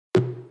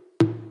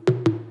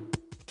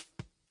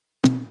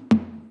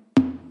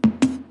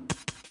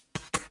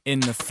in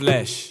the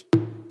flesh.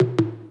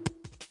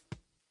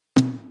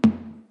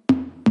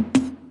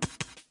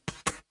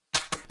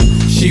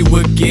 She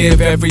would give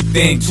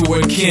everything to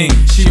her king.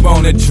 She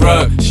want a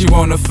drug, she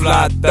want a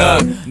fly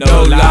thug.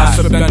 No lies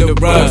swept under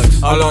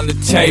rugs, all on the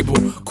table.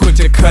 Quick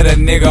to cut a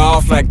nigga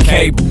off like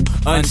cable.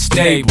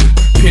 Unstable,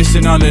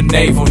 piercing on the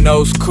navel,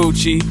 nose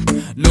coochie.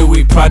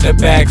 Louis Prada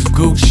bags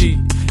Gucci.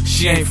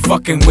 She ain't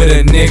fucking with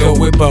a nigga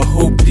with a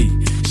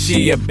hoopty.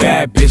 She a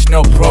bad bitch,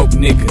 no broke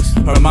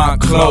niggas. Her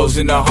mind closed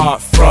and her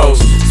heart froze.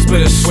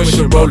 Split a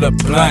swisher, roll a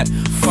blunt.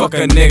 Fuck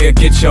a nigga,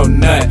 get your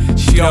nut.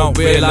 She don't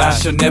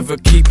realize she'll never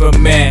keep a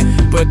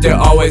man, but they'll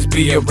always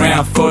be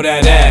around for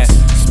that ass.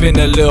 Spend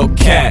a little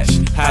cash,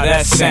 how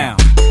that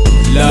sound?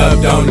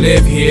 Love don't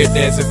live here,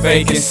 there's a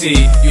vacancy.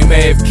 You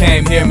may have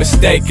came here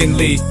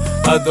mistakenly.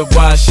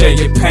 Otherwise, share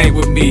your pain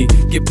with me.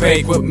 Get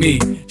paid with me.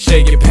 Share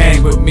your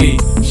pain with me.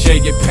 Share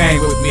your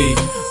pain with me.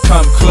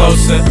 Come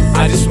closer,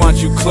 I just want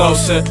you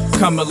closer.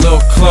 Come a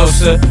little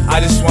closer, I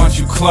just want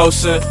you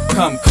closer.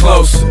 Come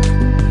closer.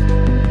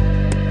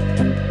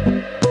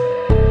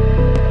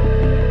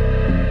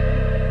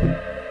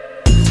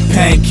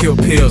 Pain kill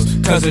pills,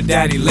 cause her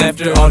daddy left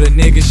her. All the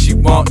niggas she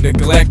want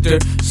neglect her,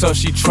 so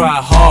she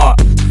try hard.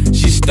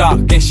 She stalk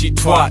and she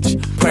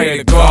twatch, pray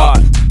to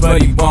God,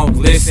 but he won't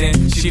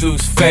listen. She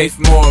lose faith,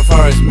 more of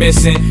her is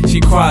missing. She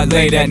cry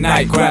late at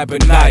night, grab a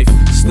knife,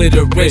 slit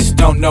her wrist,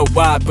 don't know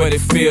why, but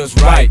it feels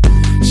right.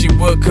 She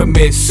would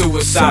commit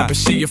suicide, but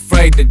she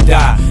afraid to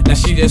die. Now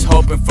she just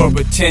hoping for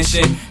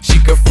attention. She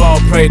could fall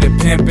prey to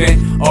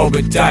pimping or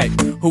a dyke.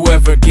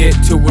 Whoever get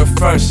to her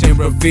first and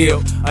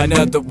reveal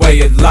another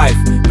way of life.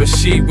 But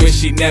she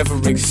wish she never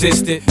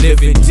existed,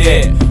 living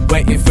dead,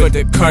 waiting for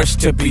the curse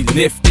to be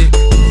lifted.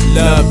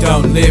 Love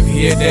don't live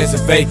here, there's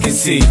a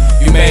vacancy.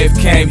 You may have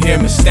came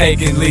here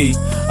mistakenly.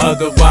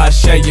 Otherwise,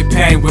 share your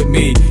pain with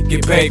me.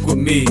 Get paid with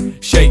me.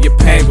 Share your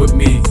pain with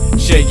me.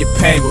 Share your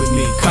pain with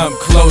me. Come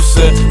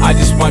closer, I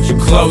just want you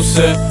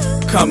closer.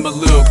 Come a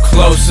little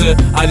closer,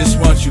 I just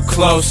want you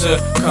closer.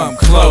 Come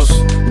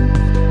closer.